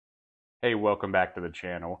Hey, welcome back to the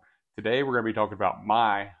channel. Today we're going to be talking about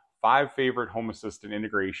my 5 favorite Home Assistant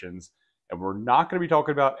integrations, and we're not going to be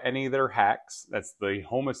talking about any that are hacks. That's the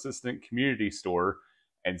Home Assistant community store,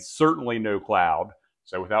 and certainly no cloud.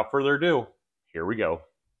 So without further ado, here we go.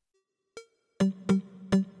 The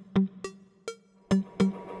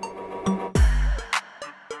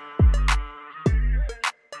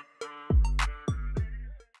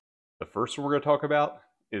first one we're going to talk about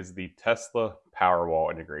is the Tesla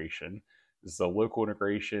Powerwall integration. This is a local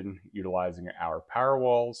integration utilizing our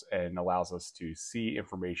Powerwalls and allows us to see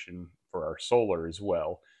information for our solar as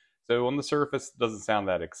well. So on the surface, it doesn't sound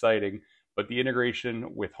that exciting, but the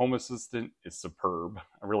integration with Home Assistant is superb.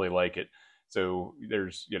 I really like it. So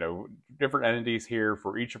there's, different entities here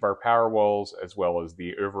for each of our Powerwalls, as well as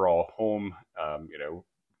the overall home,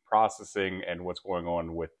 processing and what's going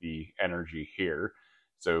on with the energy here.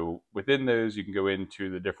 So within those, you can go into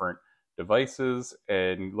the different devices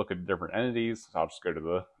and look at different entities. So I'll just go to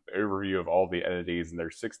the overview of all the entities, and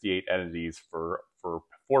there's 68 entities for 4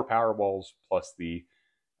 Powerwalls plus the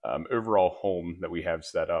overall home that we have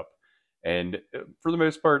set up. And for the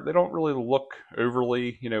most part, they don't really look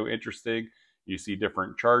overly, interesting. You see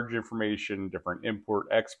different charge information, different import,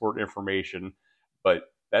 export information,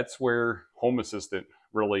 but that's where Home Assistant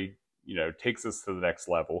really, takes us to the next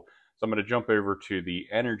level. So I'm going to jump over to the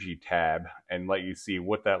energy tab and let you see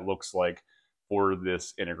what that looks like for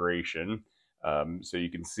this integration. So you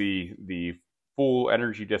can see the full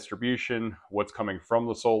energy distribution, what's coming from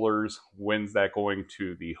the solars, when's that going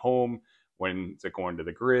to the home, when is it going to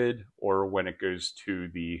the grid, or when it goes to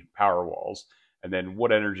the power walls. And then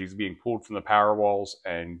what energy is being pulled from the power walls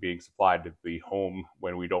and being supplied to the home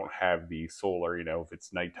when we don't have the solar, if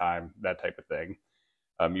it's nighttime, that type of thing.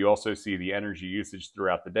 You also see the energy usage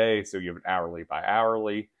throughout the day, so you have an hourly by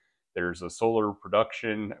hourly. There's a solar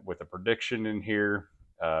production with a prediction in here.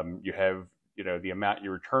 You have, the amount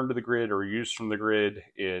you return to the grid or use from the grid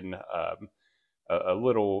in a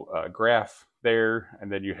little graph there,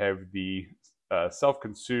 and then you have the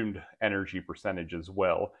self-consumed energy percentage as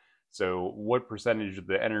well. So what percentage of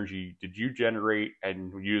the energy did you generate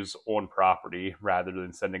and use on property rather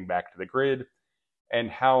than sending back to the grid? And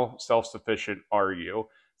how self-sufficient are you?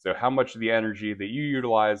 So how much of the energy that you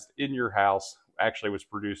utilized in your house actually was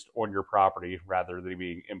produced on your property rather than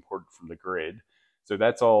being imported from the grid. So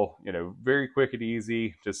that's all, very quick and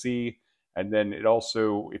easy to see. And then it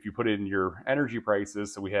also, if you put in your energy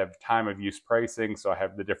prices, so we have time of use pricing, so I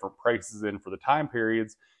have the different prices in for the time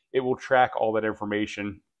periods, it will track all that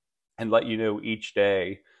information and let you know each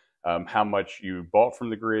day how much you bought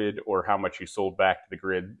from the grid or how much you sold back to the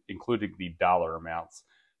grid, including the dollar amounts.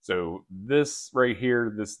 So this right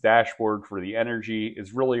here, this dashboard for the energy,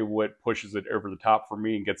 is really what pushes it over the top for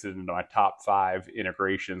me and gets it into my top 5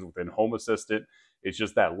 integrations within Home Assistant. It's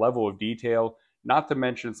just that level of detail, not to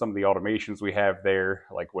mention some of the automations we have there,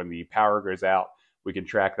 like when the power goes out, we can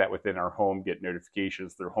track that within our home, get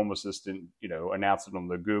notifications through Home Assistant, announcing on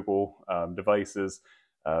the Google devices,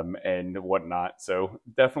 and whatnot. So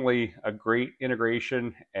definitely a great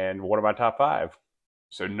integration and one of my top 5.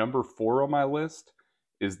 So number 4 on my list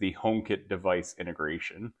is the HomeKit device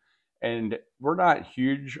integration. And we're not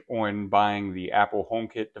huge on buying the Apple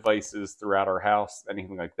HomeKit devices throughout our house,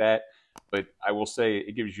 anything like that. But I will say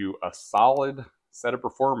it gives you a solid set of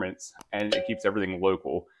performance and it keeps everything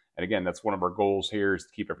local. And again, that's one of our goals here, is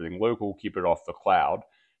to keep everything local, keep it off the cloud.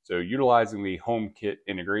 So utilizing the HomeKit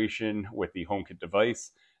integration with the HomeKit device,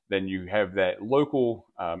 then you have that local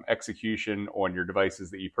execution on your devices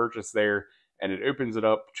that you purchase there, and it opens it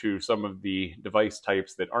up to some of the device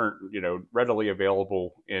types that aren't, readily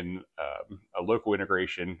available in a local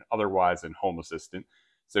integration, otherwise in Home Assistant.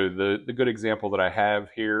 So the good example that I have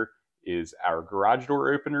here is our garage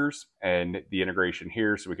door openers and the integration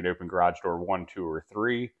here, so we can open garage door 1, 2, or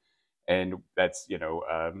 3, and that's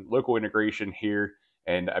local integration here.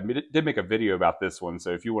 And I did make a video about this one, so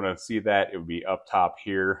if you want to see that, it would be up top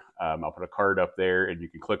here. I'll put a card up there, and you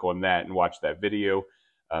can click on that and watch that video.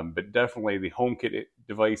 But definitely the HomeKit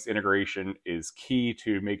device integration is key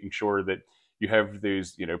to making sure that you have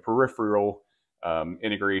those, peripheral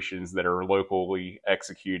integrations that are locally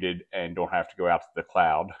executed and don't have to go out to the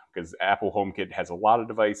cloud, because Apple HomeKit has a lot of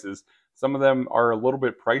devices. Some of them are a little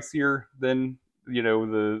bit pricier than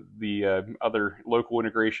the other local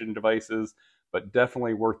integration devices, but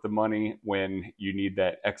definitely worth the money when you need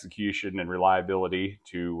that execution and reliability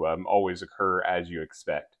to always occur as you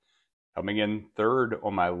expect. Coming in third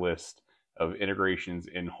on my list of integrations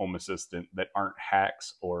in Home Assistant that aren't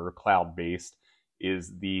hacks or cloud-based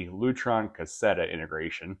is the Lutron Cassetta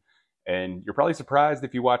integration. And you're probably surprised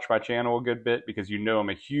if you watch my channel a good bit, because I'm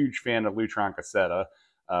a huge fan of Lutron Cassetta.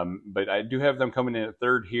 But I do have them coming in at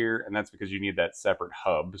third here, and that's because you need that separate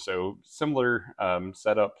hub. So similar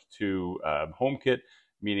setup to HomeKit,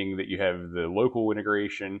 meaning that you have the local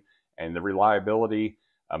integration and the reliability,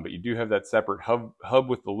 but you do have that separate hub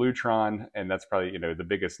with the Lutron, and that's probably the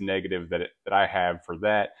biggest negative that I have for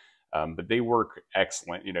that. But they work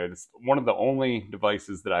excellent. It's one of the only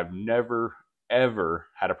devices that I've never ever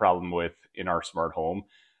had a problem with in our smart home.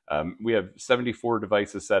 We have 74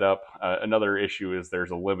 devices set up. Another issue is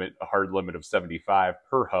there's a hard limit of 75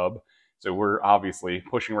 per hub. So we're obviously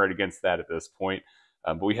pushing right against that at this point.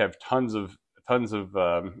 But we have tons of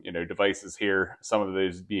devices here. Some of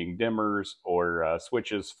those being dimmers or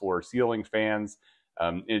switches for ceiling fans,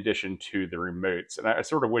 in addition to the remotes. And I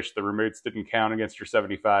sort of wish the remotes didn't count against your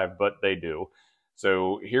 75, but they do.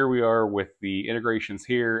 So here we are with the integrations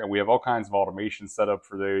here, and we have all kinds of automation set up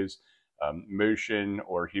for those. Motion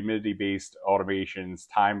or humidity-based automations,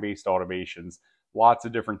 time-based automations, lots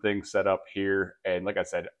of different things set up here. And like I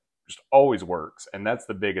said, just always works. And that's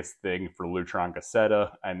the biggest thing for Lutron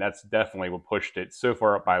Cassetta. And that's definitely what pushed it so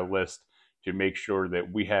far up my list to make sure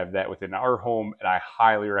that we have that within our home. And I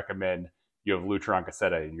highly recommend you have Lutron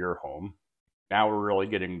Cassetta in your home. Now we're really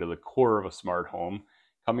getting to the core of a smart home.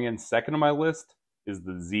 Coming in second on my list is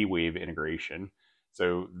the Z-Wave integration.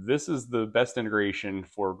 So this is the best integration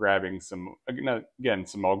for grabbing some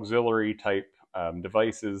auxiliary type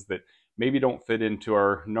devices that maybe don't fit into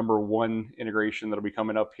our number one integration that'll be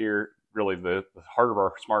coming up here, really the heart of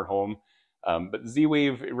our smart home. But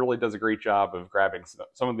Z-Wave, it really does a great job of grabbing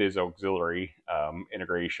some of these auxiliary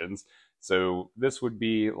integrations. So this would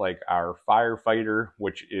be like our firefighter,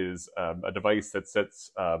 which is a device that sits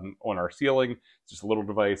on our ceiling. It's just a little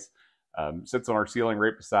device. Sits on our ceiling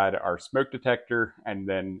right beside our smoke detector, and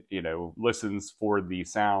then listens for the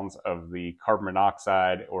sounds of the carbon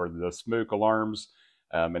monoxide or the smoke alarms,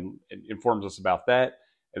 and informs us about that,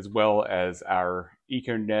 as well as our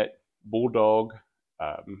EcoNet Bulldog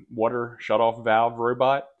water shutoff valve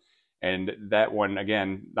robot. And that one,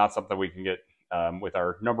 again, not something we can get with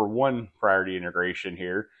our number one priority integration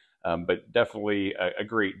here. But definitely a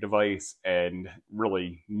great device and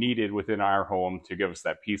really needed within our home to give us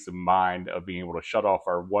that peace of mind of being able to shut off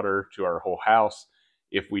our water to our whole house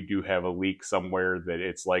if we do have a leak somewhere that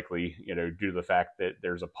it's likely, due to the fact that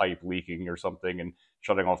there's a pipe leaking or something, and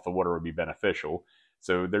shutting off the water would be beneficial.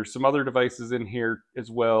 So there's some other devices in here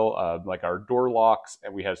as well, like our door locks,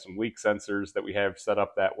 and we have some leak sensors that we have set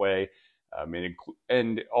up that way,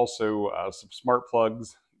 and also some smart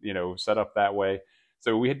plugs, set up that way.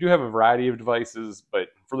 So we do have a variety of devices, but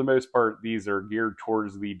for the most part, these are geared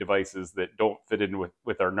towards the devices that don't fit in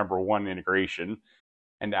with our number one integration.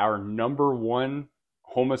 And our number one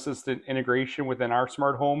home assistant integration within our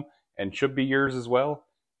smart home, and should be yours as well,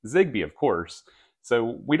 Zigbee, of course.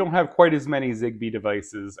 So we don't have quite as many Zigbee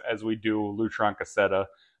devices as we do Lutron Cassetta,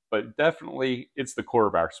 but definitely it's the core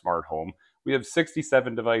of our smart home. We have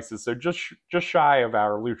 67 devices, so just shy of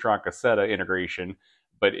our Lutron Cassetta integration,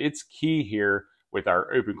 but it's key here. With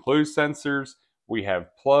our open-close sensors, we have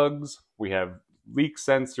plugs, we have leak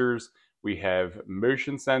sensors, we have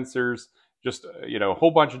motion sensors, just a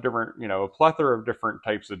whole bunch of different, a plethora of different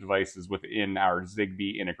types of devices within our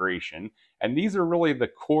Zigbee integration. And these are really the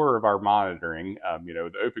core of our monitoring.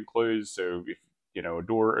 The open-close, so if a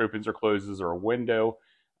door opens or closes, or a window,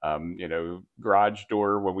 garage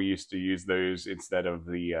door, when we used to use those instead of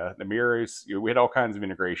the Meross, we had all kinds of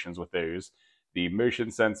integrations with those. The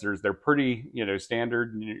motion sensors, they're pretty,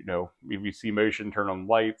 standard. If you see motion, turn on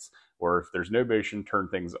lights, or if there's no motion, turn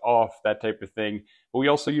things off, that type of thing. But we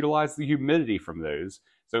also utilize the humidity from those.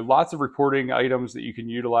 So lots of reporting items that you can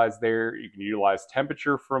utilize there. You can utilize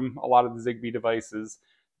temperature from a lot of the Zigbee devices.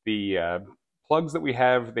 The plugs that we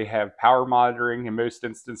have, they have power monitoring in most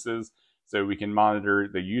instances. So we can monitor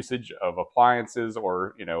the usage of appliances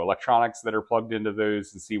or, electronics that are plugged into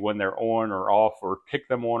those and see when they're on or off, or pick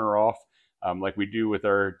them on or off. Like we do with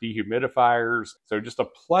our dehumidifiers. So just a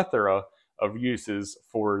plethora of uses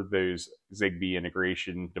for those Zigbee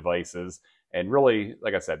integration devices. And really,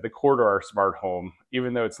 like I said, the core to our smart home,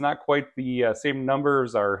 even though it's not quite the same number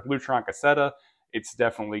as our Lutron Cassetta, it's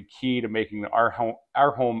definitely key to making our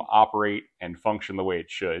home operate and function the way it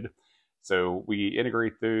should. So we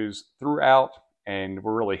integrate those throughout, and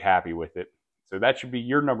we're really happy with it. So that should be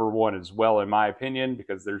your number one as well, in my opinion,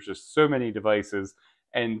 because there's just so many devices.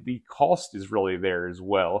 And the cost is really there as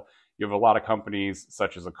well. You have a lot of companies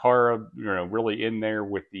such as Akara, really in there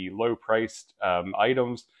with the low-priced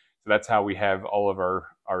items. So that's how we have all of our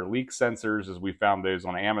leak sensors, as we found those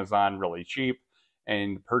on Amazon really cheap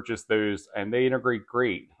and purchase those, and they integrate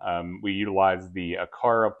great. We utilize the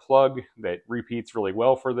Akara plug that repeats really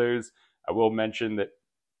well for those. I will mention that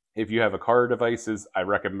If you have Aqara devices, I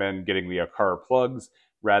recommend getting the Aqara plugs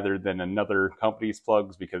rather than another company's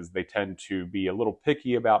plugs, because they tend to be a little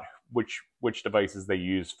picky about which devices they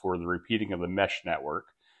use for the repeating of the mesh network.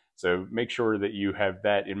 So make sure that you have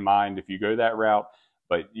that in mind if you go that route.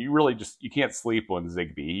 But you really you can't sleep on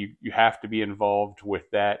Zigbee. You have to be involved with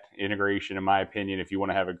that integration, in my opinion, if you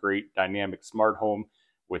want to have a great dynamic smart home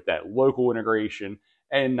with that local integration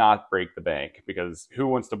and not break the bank, because who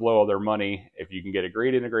wants to blow all their money if you can get a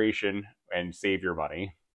great integration and save your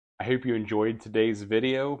money? I hope you enjoyed today's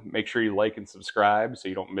video. Make sure you like and subscribe so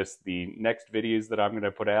you don't miss the next videos that I'm going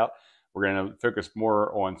to put out. We're going to focus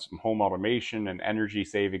more on some home automation and energy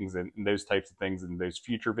savings and those types of things in those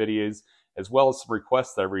future videos, as well as some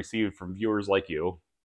requests that I've received from viewers like you.